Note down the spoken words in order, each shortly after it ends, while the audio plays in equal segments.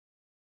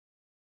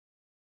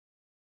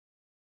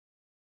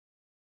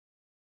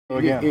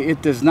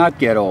It does not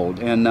get old,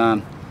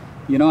 and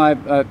you know,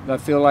 I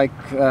feel like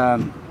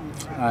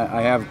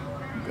I have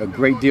a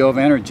great deal of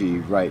energy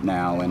right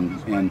now,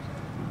 and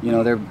you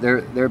know,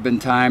 there have been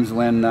times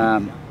when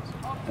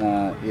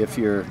if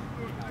you're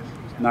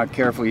not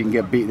careful, you can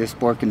get beat. This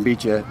sport can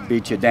beat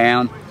you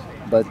down,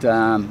 but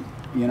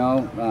you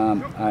know,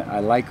 I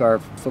like our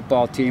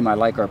football team. I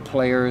like our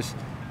players.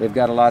 They've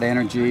got a lot of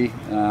energy.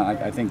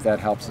 I think that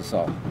helps us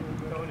all.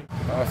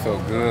 I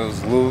felt good. It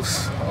was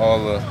loose.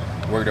 All the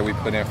work that we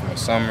put in from the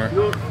summer,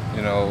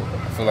 you know,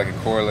 I feel like it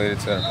correlated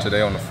to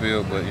today on the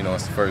field, but you know,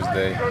 it's the first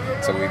day,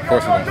 so of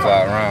course we're gonna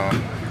fly around.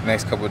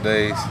 Next couple of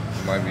days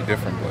it might be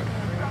different, but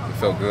it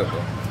felt good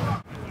though.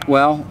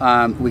 Well,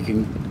 we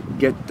can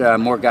get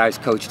more guys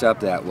coached up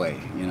that way,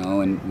 you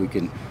know, and we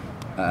can,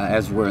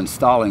 as we're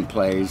installing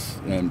plays,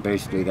 and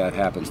basically that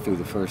happens through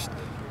the first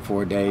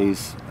 4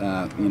 days,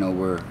 you know,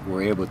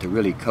 we're able to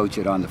really coach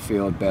it on the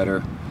field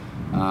better.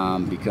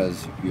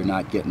 Because you're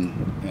not getting,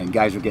 and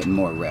guys are getting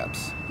more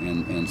reps,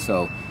 and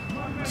so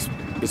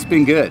it's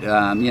been good.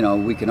 You know,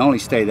 we can only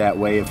stay that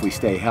way if we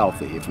stay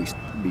healthy,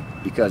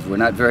 because we're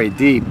not very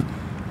deep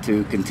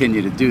to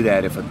continue to do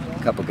that if a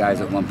couple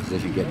guys at one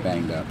position get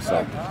banged up.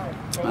 So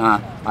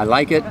I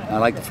like it. I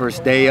like the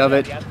first day of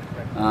it.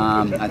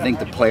 I think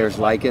the players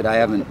like it. I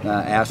haven't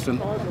asked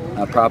them.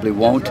 I probably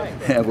won't.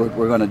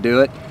 We're going to do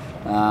it.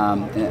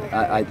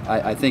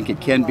 I think it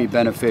can be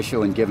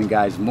beneficial in giving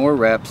guys more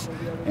reps,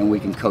 and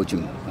we can coach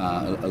them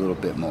a little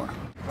bit more.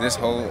 This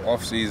whole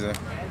off season,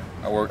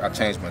 I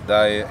changed my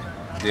diet,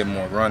 did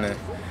more running,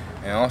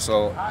 and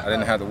also I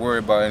didn't have to worry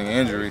about any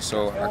injuries.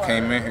 So I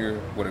came in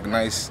here with a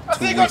nice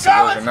 2 weeks of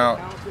working out,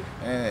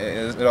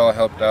 and it all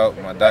helped out.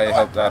 My diet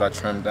helped out. I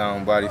trimmed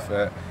down body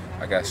fat.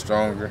 I got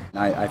stronger.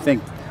 I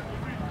think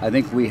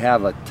we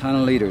have a ton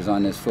of leaders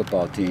on this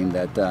football team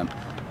that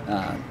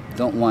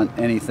don't want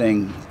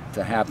anything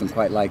to happen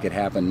quite like it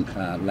happened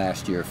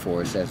last year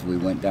for us as we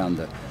went down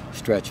the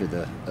stretch of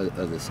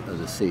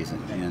the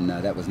season, and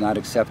that was not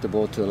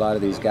acceptable to a lot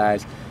of these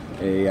guys.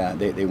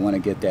 They want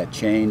to get that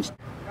changed.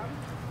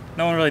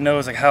 No one really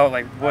knows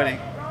what it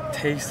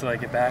takes to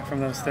get back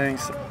from those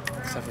things,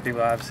 except for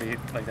people obviously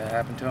that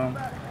happened to them.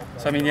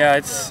 So I mean, yeah,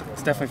 it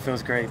definitely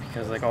feels great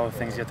because all the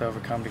things you have to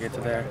overcome to get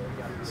to there.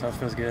 So it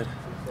feels good.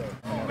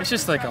 It's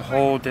just a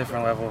whole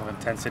different level of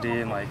intensity,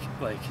 and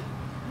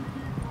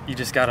you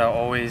just gotta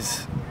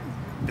always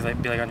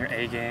be on your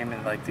A game,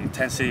 and the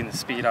intensity and the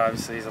speed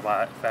obviously is a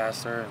lot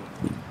faster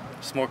and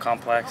just more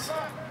complex,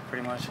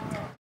 pretty much.